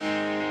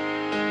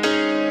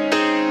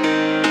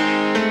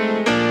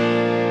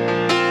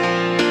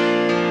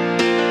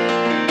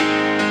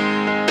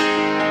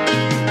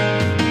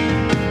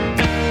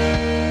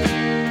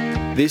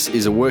This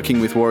is a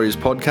Working with Warriors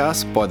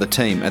podcast by the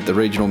team at the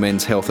Regional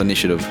Men's Health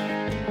Initiative.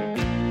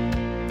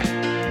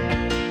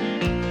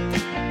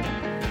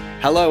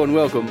 Hello and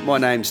welcome. My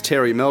name's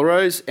Terry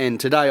Melrose, and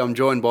today I'm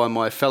joined by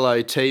my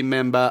fellow team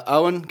member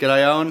Owen.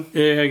 G'day, Owen.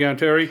 Yeah, how you going,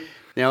 Terry?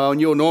 Now, Owen,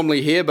 you're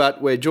normally here,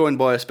 but we're joined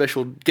by a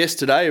special guest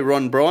today,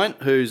 Ron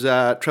Bryant, who's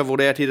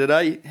travelled out here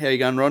today. How you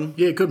going, Ron?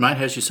 Yeah, good, mate.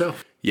 How's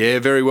yourself? Yeah,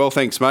 very well,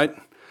 thanks, mate.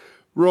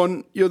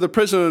 Ron, you're the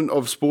President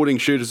of Sporting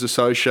Shooters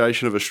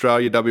Association of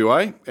Australia,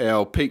 WA,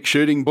 our peak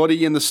shooting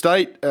body in the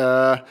state.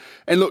 And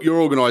look, your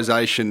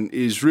organisation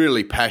is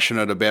really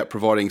passionate about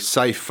providing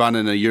safe, fun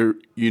and a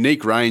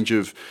unique range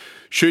of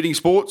shooting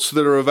sports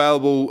that are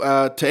available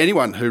to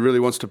anyone who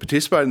really wants to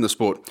participate in the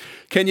sport.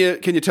 Can you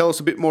tell us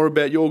a bit more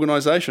about your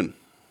organisation?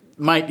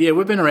 Mate, yeah,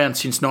 we've been around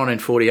since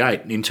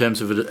 1948 in terms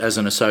of it as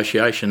an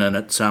association, and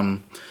it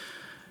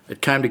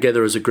came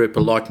together as a group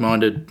of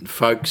like-minded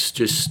folks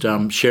just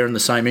sharing the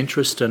same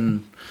interest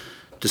and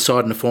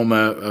deciding to form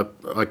a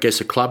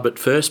club at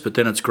first, but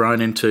then it's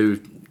grown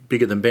into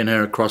bigger than Ben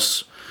Hur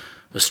across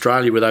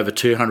Australia with over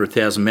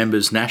 200,000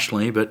 members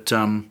nationally, but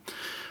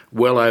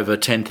well over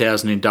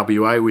 10,000 in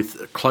WA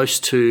with close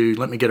to,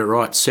 let me get it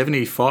right,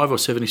 75 or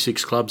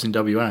 76 clubs in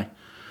WA,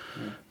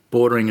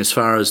 bordering as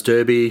far as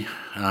Derby,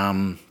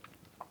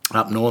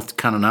 up north,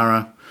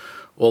 Kununurra,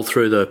 all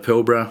through the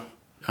Pilbara.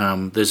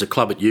 There's a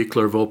club at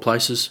Eucla of all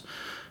places,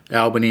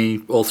 Albany,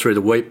 all through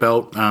the Wheat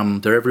Belt.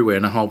 They're everywhere,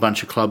 and a whole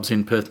bunch of clubs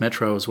in Perth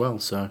Metro as well.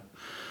 So,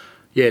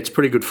 yeah, it's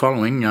pretty good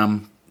following.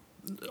 And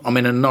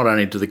not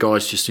only do the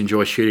guys just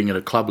enjoy shooting at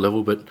a club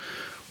level, but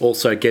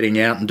also getting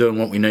out and doing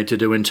what we need to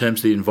do in terms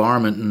of the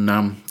environment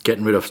and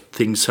getting rid of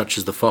things such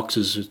as the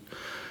foxes,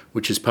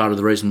 which is part of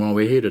the reason why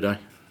we're here today.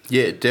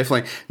 Yeah,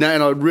 definitely. No,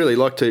 and I'd really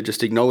like to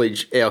just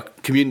acknowledge our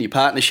community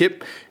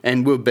partnership,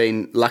 and we've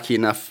been lucky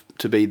enough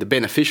to be the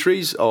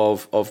beneficiaries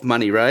of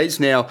money raised.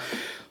 Now,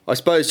 I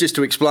suppose just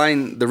to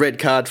explain the red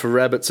card for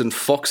rabbits and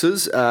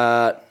foxes,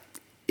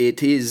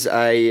 it is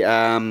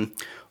a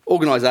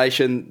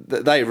organisation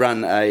that they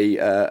run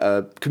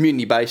a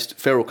community-based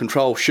feral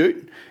control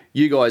shoot.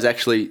 You guys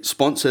actually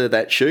sponsor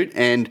that shoot,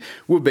 and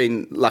we've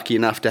been lucky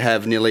enough to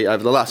have nearly,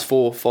 over the last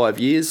 4 or 5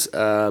 years,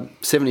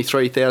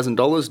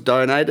 $73,000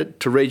 donated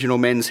to Regional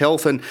Men's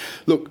Health. And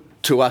look,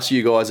 to us,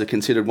 you guys are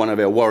considered one of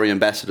our warrior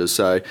ambassadors.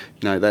 So,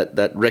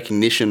 that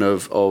recognition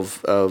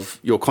of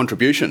your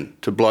contribution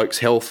to blokes'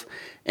 health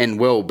and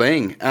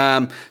well-being.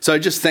 So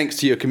just thanks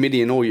to your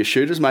committee and all your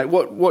shooters, mate.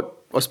 What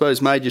I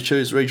suppose made you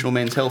choose Regional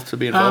Men's Health to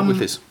be involved with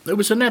this? It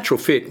was a natural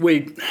fit.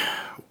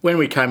 When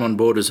we came on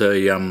board as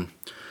a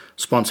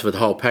sponsor for the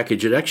whole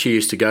package, it actually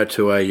used to go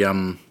to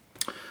a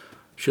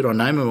should I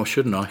name him or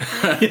shouldn't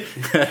I?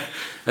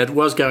 It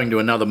was going to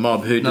another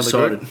mob who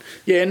decided group?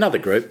 Yeah, another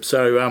group.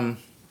 So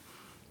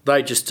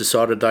they just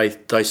decided they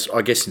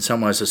I guess in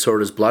some ways they saw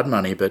it as blood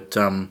money, but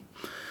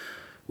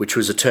which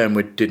was a term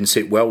that didn't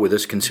sit well with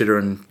us,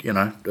 considering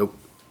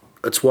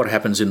it's what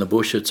happens in the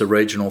bush. It's a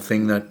regional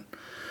thing that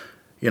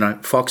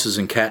foxes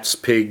and cats,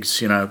 pigs,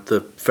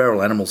 the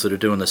feral animals that are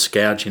doing the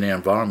scouge in our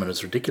environment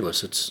is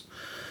ridiculous. It's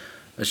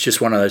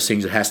just one of those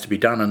things that has to be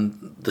done,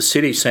 and the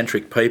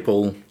city-centric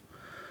people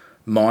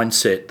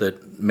mindset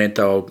that meant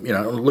they'll,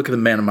 look at the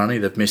amount of money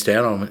they've missed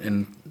out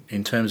on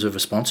in terms of a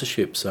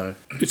sponsorship. So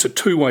it's a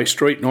two-way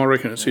street, and I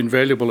reckon it's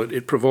invaluable.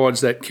 It provides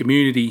that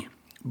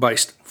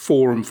community-based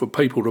forum for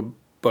people to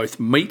both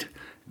meet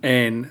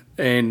and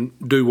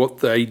do what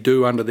they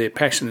do under their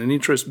passion and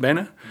interest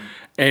banner,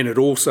 and it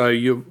also,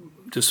 you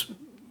just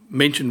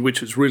mentioned,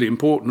 which is really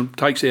important,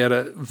 takes out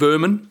a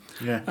vermin.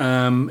 Yeah.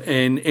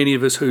 And any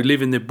of us who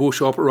live in the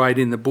bush, operate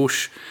in the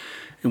bush,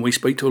 and we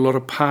speak to a lot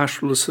of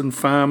pastoralists and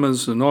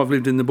farmers, and I've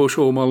lived in the bush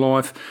all my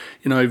life,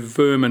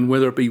 vermin,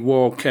 whether it be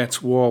wild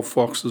cats, wild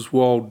foxes,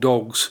 wild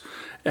dogs,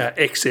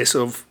 excess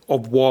of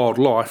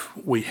wildlife,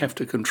 we have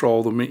to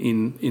control them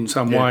in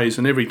some ways.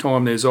 And every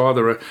time there's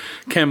either a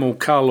camel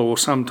cull or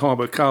some type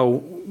of cull,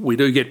 we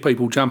do get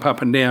people jump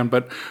up and down,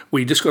 but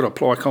we just got to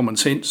apply common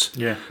sense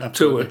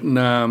to it.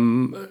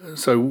 And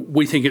so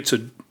we think it's a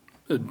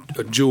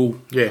dual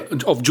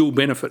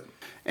benefit.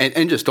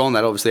 And just on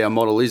that, obviously our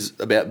model is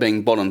about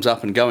being bottoms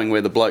up and going where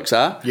the blokes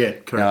are. Yeah,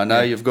 correct. Now, I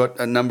know you've got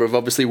a number of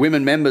obviously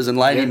women members and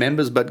lady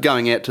members, but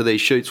going out to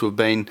these shoots, we've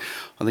been,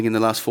 I think in the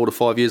last 4 to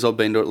 5 years, I've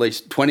been to at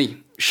least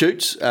 20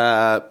 shoots,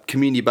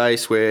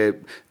 community-based, where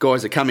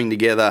guys are coming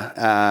together.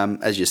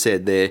 As you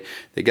said, they're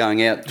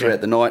going out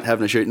throughout the night,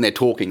 having a shoot, and they're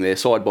talking there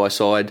side by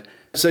side.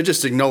 So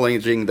just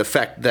acknowledging the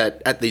fact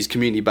that at these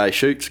community-based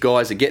shoots,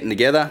 guys are getting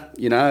together,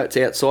 it's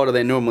outside of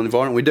their normal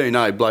environment. We do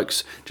know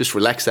blokes just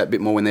relax that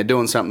bit more when they're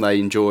doing something they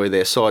enjoy,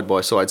 they're side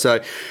by side.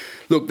 So,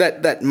 look,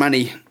 that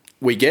money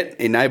we get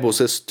enables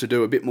us to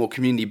do a bit more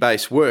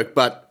community-based work,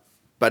 but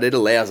it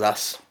allows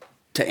us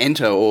to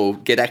enter or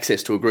get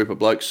access to a group of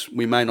blokes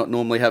we may not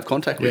normally have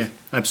contact with. Yeah,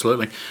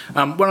 absolutely.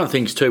 One of the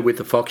things too with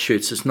the fox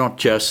shoots, it's not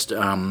just, they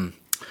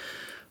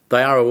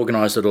are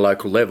organised at a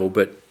local level,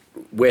 but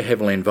we're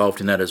heavily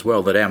involved in that as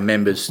well, that our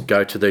members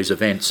go to these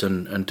events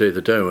and do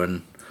the do.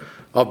 And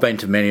I've been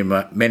to many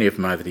of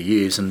them over the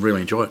years and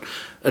really enjoy it.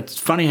 It's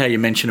funny how you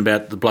mention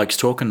about the blokes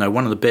talking, though.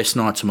 One of the best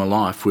nights of my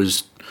life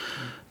was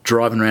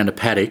driving around a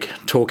paddock,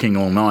 talking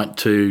all night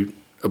to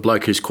a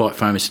bloke who's quite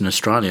famous in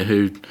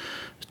Australia,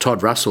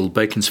 Todd Russell,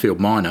 Beaconsfield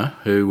miner,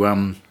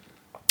 who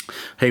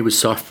he was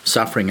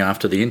suffering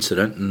after the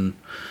incident, and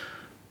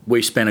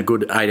we spent a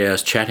good 8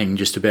 hours chatting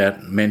just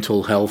about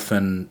mental health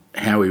and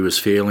how he was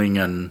feeling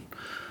and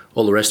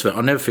all the rest of it.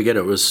 I'll never forget it.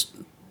 It was,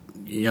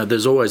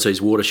 there's always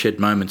these watershed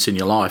moments in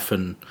your life,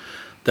 and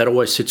that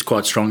always sits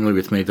quite strongly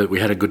with me, that we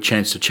had a good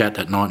chance to chat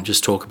that night and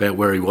just talk about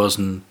where he was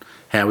and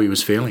how he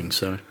was feeling.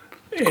 So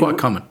it's quite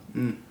common.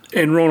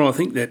 And Ron, I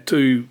think that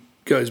too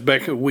goes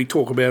back, we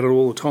talk about it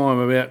all the time,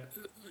 about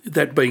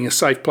that being a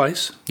safe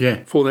place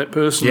for that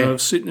person.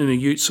 Of sitting in a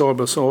ute side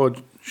by side,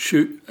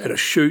 at a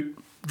shoot,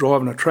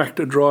 driving a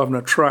tractor, driving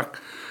a truck,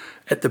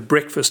 at the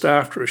breakfast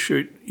after a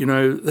shoot.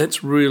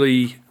 That's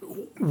really,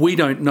 we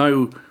don't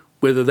know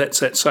whether that's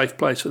that safe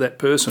place for that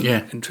person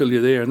until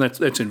you're there, and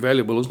that's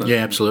invaluable, isn't it? Yeah,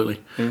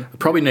 absolutely. Yeah. It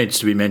probably needs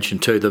to be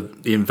mentioned too,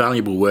 the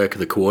invaluable work of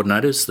the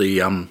coordinators,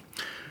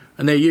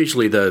 and they're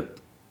usually the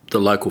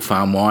local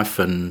farm wife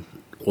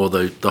or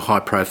the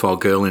high profile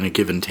girl in a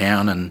given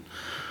town, and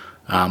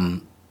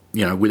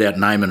without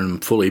naming them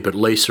fully, but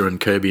Lisa and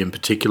Kirby in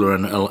particular,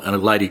 and a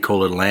lady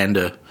called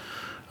Alanda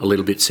a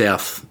little bit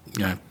south,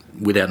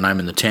 without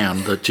naming the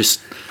town, that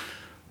just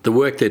the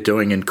work they're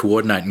doing and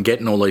coordinating,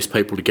 getting all these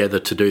people together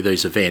to do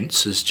these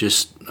events is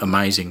just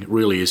amazing. It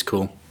really is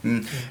cool.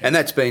 Mm. And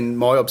that's been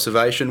my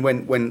observation.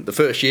 When the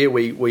first year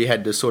we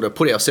had to sort of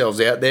put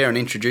ourselves out there and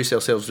introduce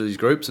ourselves to these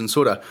groups and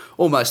sort of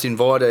almost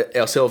invite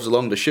ourselves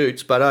along to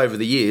shoots. But over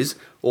the years,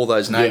 all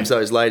those names,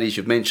 those ladies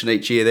you've mentioned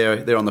each year,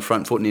 they're on the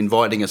front foot and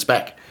inviting us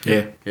back.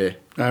 Yeah.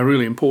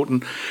 Really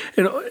important.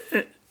 And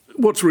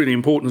what's really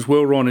important as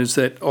well, Ron, is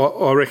that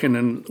I reckon,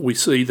 and we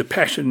see the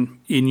passion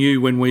in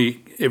you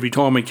every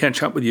time we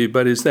catch up with you,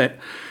 but is that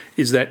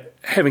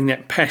having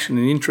that passion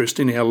and interest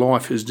in our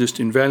life is just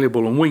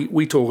invaluable. And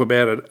we talk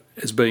about it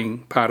as being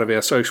part of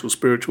our social,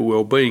 spiritual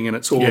well-being, and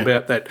it's all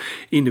about that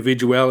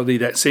individuality,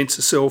 that sense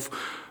of self.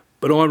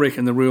 But I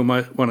reckon the real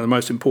one of the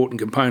most important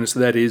components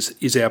of that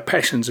is our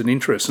passions and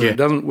interests. And it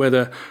doesn't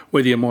whether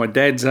you're my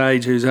dad's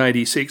age, who's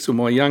 86, or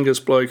my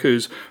youngest bloke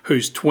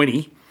who's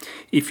 20.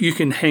 If you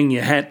can hang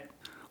your hat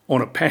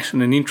on a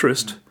passion and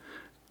interest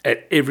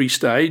at every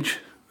stage,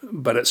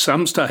 but at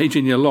some stage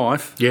in your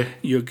life,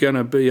 you're going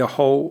to be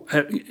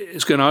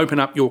it's going to open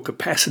up your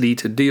capacity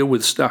to deal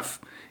with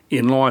stuff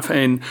in life.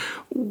 And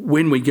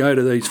when we go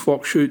to these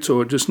fox shoots,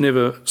 or it just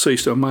never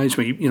cease to amaze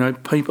me,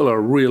 people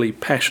are really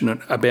passionate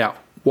about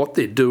what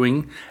they're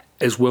doing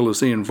as well as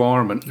the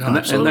environment. Oh,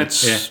 and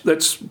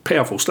that's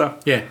powerful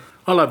stuff. Yeah.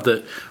 I love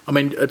that. I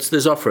mean,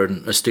 there's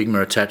often a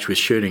stigma attached with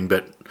shooting,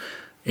 but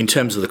in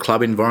terms of the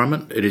club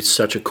environment, it is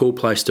such a cool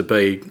place to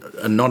be,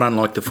 and not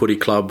unlike the footy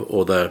club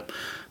or the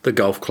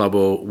golf club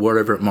or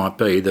wherever it might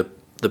be.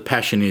 The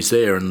passion is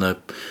there, and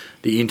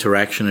the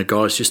interaction of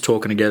guys just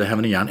talking together,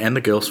 having a yarn, and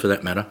the girls for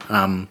that matter.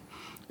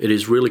 It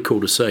is really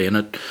cool to see,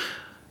 and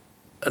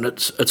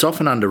it's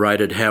often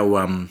underrated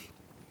how,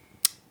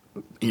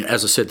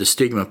 as I said, the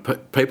stigma.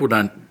 People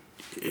don't.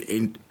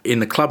 In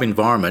the club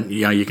environment,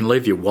 you can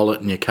leave your wallet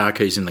and your car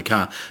keys in the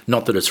car.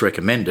 Not that it's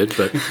recommended,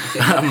 but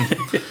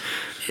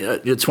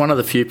it's one of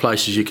the few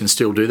places you can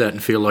still do that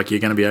and feel like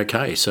you're going to be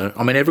okay. So,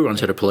 I mean, everyone's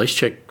had a police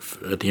check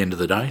at the end of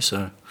the day.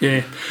 So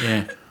yeah.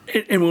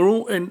 And we're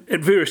all, and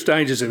at various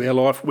stages of our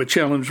life, we're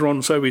challenged,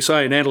 Ron. So we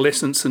say in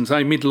adolescence and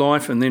say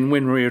midlife, and then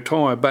when we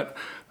retire. But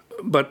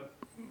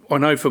I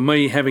know for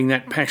me, having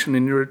that passion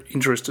and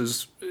interest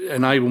has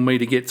enabled me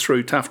to get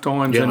through tough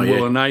times, and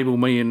will enable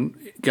me in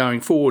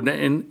going forward.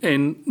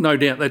 And no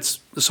doubt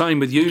that's the same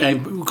with you,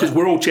 because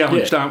we're all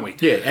challenged, aren't we?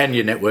 Yeah, and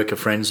your network of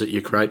friends that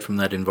you create from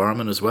that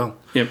environment as well.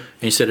 Yep.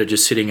 Instead of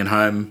just sitting at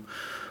home,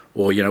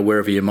 or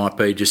wherever you might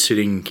be, just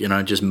sitting,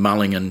 just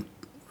mulling and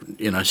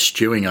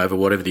stewing over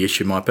whatever the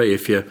issue might be.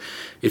 If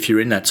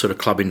you're in that sort of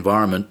club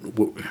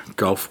environment,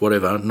 golf,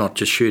 whatever, not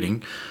just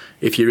shooting.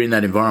 If you're in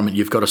that environment,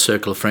 you've got a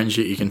circle of friends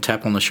you can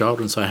tap on the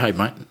shoulder and say, "Hey,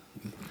 mate,"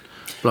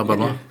 blah blah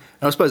blah.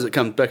 I suppose it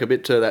comes back a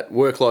bit to that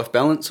work-life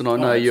balance, and I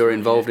know you're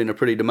involved in a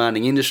pretty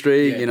demanding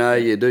industry.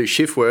 You do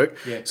shift work.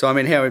 Yeah. So, I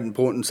mean, how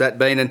important's that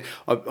been? And,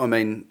 I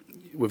mean,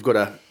 we've got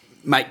to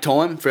make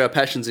time for our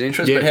passions and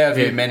interests, but how have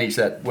you managed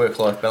that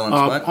work-life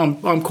balance, mate?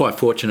 I'm quite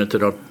fortunate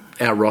that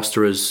our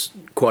roster is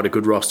quite a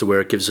good roster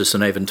where it gives us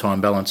an even time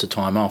balance of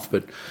time off,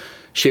 but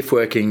shift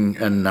working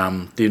and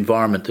the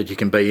environment that you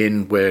can be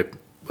in where...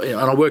 And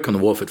I work on the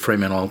wharf at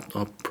Fremantle,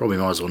 I probably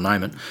might as well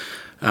name it.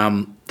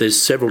 There's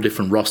several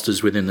different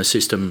rosters within the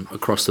system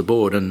across the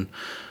board, and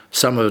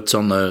some of it's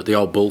on the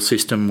old bull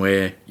system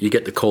where you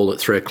get the call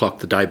at 3 o'clock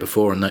the day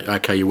before and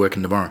okay, you're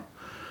working tomorrow.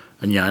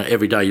 And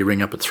every day you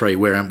ring up at 3,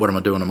 what am I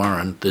doing tomorrow?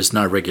 And there's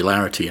no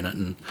regularity in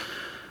it.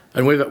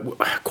 And we've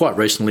quite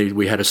recently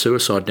we had a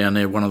suicide down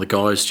there. One of the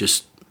guys,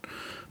 just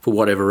for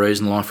whatever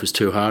reason, life was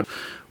too hard.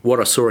 What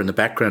I saw in the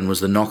background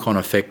was the knock-on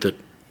effect that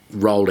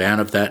rolled out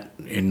of that,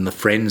 in the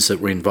friends that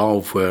were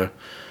involved were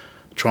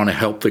trying to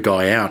help the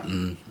guy out,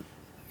 and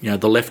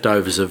the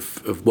leftovers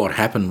of what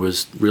happened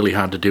was really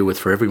hard to deal with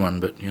for everyone.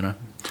 But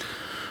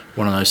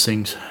one of those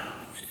things.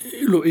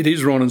 Look, it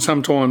is, Ron, and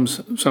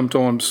sometimes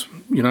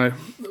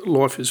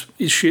life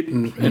is shit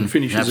and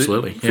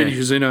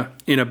finishes in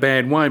a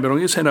bad way. But I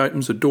guess that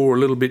opens the door a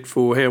little bit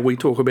for how we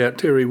talk about,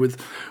 Terry, with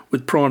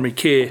primary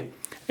care,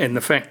 and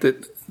the fact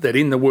that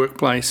in the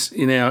workplace,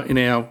 in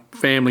our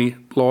family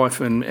life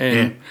and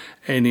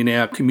in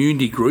our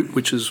community group,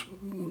 which is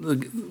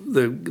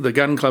the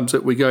gun clubs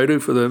that we go to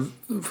for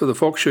the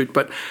fox shoot,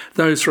 but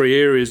those three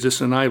areas just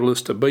enable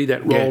us to be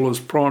that role as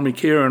primary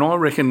care, and I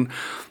reckon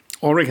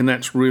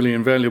that's really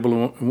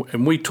invaluable,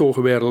 and we talk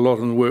about it a lot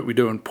in the work we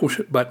do and push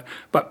it. But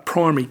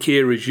primary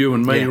care is you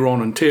and me,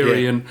 Ron and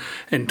Terry and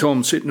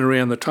Tom sitting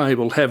around the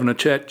table having a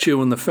chat,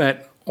 chewing the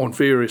fat on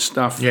various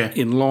stuff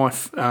in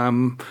life,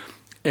 and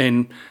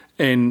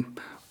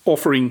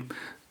offering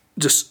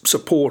just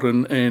support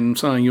and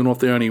saying you're not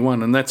the only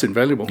one, and that's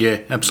invaluable.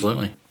 Yeah,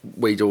 absolutely.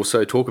 We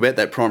also talk about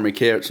that primary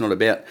care. It's not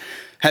about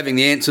having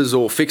the answers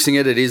or fixing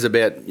it. It is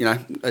about,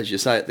 as you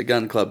say at the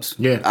gun clubs,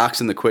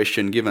 asking the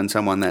question, giving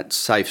someone that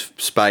safe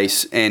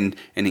space and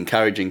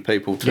encouraging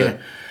people to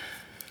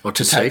or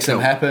to take some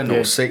happen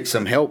or seek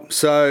some help.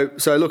 So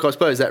look, I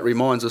suppose that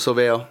reminds us of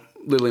our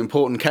little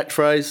important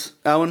catchphrase,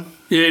 Owen.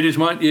 Yeah, it is,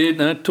 mate. Yeah,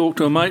 no, talk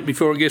to a mate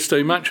before it gets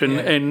too much,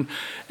 and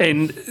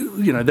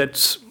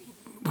that's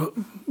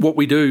what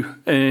we do,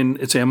 and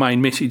it's our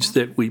main message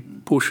that we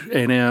push,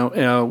 and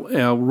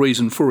our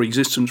reason for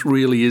existence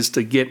really is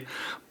to get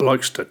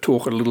blokes to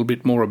talk a little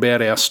bit more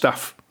about our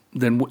stuff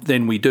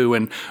than we do,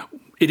 and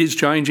it is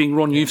changing.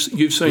 Ron, you've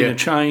seen a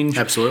change.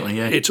 Absolutely,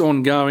 yeah. It's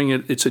ongoing.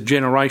 It's a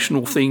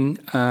generational thing.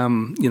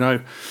 I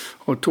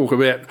talk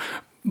about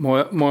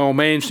my old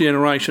man's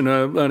generation,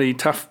 a bloody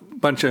tough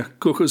bunch of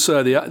cookers.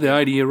 So the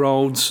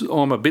 80-year-olds,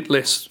 I'm a bit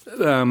less.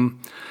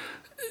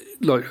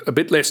 A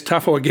bit less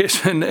tough, I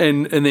guess, and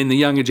then the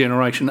younger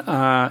generation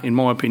are, in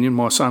my opinion,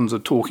 my sons are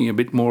talking a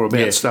bit more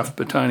about stuff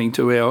pertaining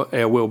to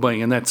our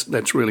well-being, and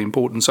that's really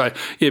important. So,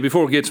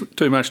 before it gets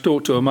too much,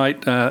 talk to a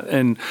mate,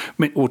 and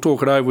we'll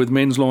talk it over with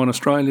Men's Line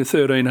Australia,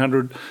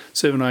 1300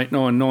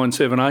 789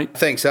 978.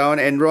 Thanks, Owen.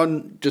 And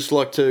Ron, just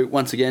like to,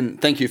 once again,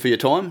 thank you for your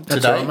time today.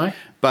 That's all right, mate.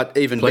 But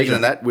even bigger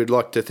than that, we'd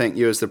like to thank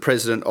you as the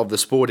President of the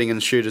Sporting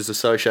and Shooters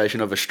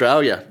Association of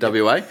Australia,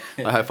 WA.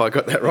 I hope I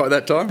got that right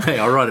that time. Hey,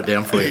 I'll write it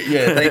down for you.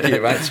 Yeah, thank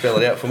you, mate. Spell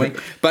it out for me.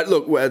 But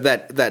look,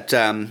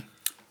 that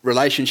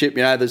relationship,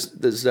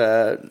 there's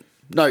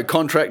no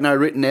contract, no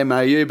written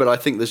MOU, but I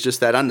think there's just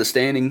that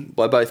understanding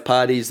by both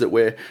parties that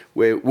we're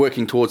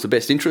working towards the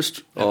best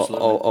interest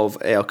of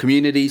our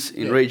communities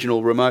in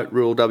regional, remote,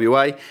 rural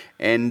WA.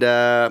 And,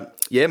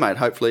 mate,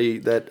 hopefully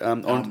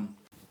that...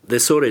 There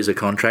sort of is a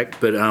contract,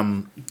 but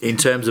in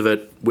terms of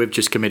it, we've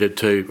just committed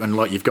to, and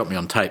like you've got me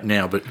on tape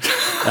now, but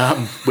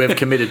we've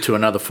committed to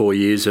another 4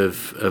 years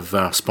of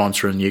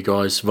sponsoring you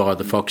guys via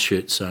the Fox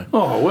Shoot. So,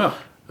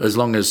 as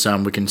long as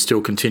we can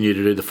still continue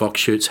to do the Fox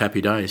Shoots,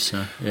 happy days.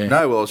 So, yeah.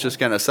 No, well, I was just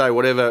going to say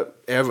however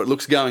it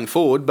looks going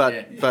forward,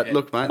 but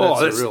look, mate,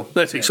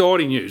 that's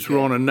exciting news,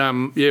 Ron, and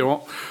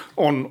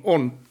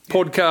on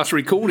podcast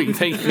recording.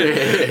 Thank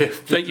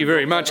you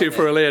very much if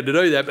we're allowed to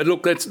do that. But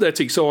look, that's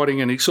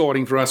exciting, and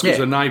exciting for us because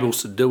it enables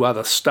us to do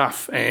other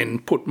stuff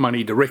and put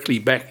money directly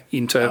back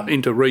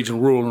into regional,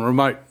 rural and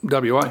remote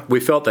WA. We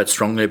felt that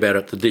strongly about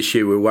it. That this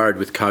year we were worried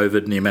with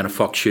COVID and the amount of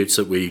fox shoots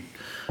that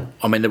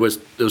there was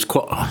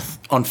quite,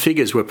 on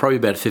figures, we're probably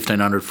about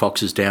 1,500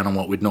 foxes down on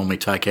what we'd normally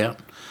take out.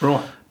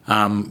 Right.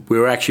 We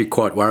were actually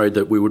quite worried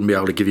that we wouldn't be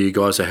able to give you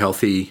guys a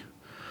healthy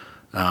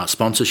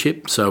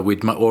sponsorship, so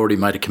we'd already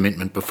made a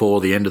commitment before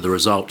the end of the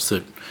results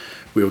that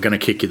we were going to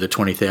kick you the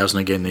 20,000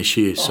 again this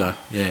year. So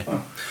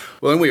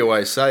well, and we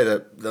always say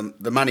that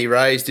the money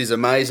raised is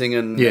amazing,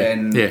 and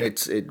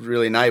it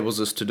really enables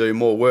us to do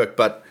more work,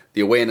 but the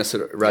awareness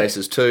it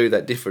raises too,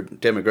 that different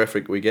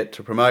demographic we get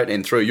to promote,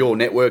 and through your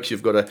networks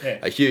you've got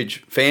a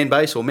huge fan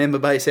base or member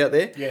base out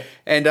there.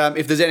 And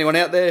if there's anyone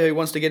out there who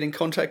wants to get in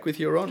contact with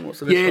you, Ron,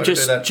 what's the best way to do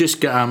that?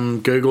 Just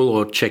Google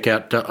or check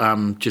out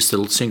just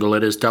the single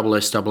letters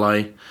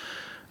SSAA.org.au.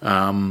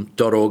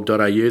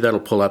 That'll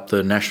pull up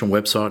the national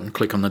website and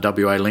click on the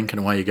WA link, and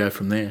away you go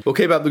from there. Well,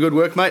 keep up the good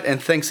work, mate, and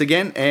thanks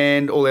again,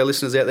 and all our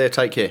listeners out there,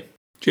 take care.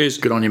 Cheers.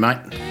 Good on you, mate.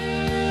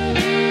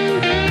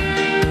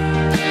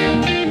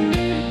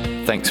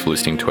 Thanks for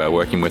listening to our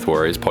Working with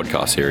Warriors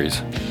podcast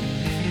series.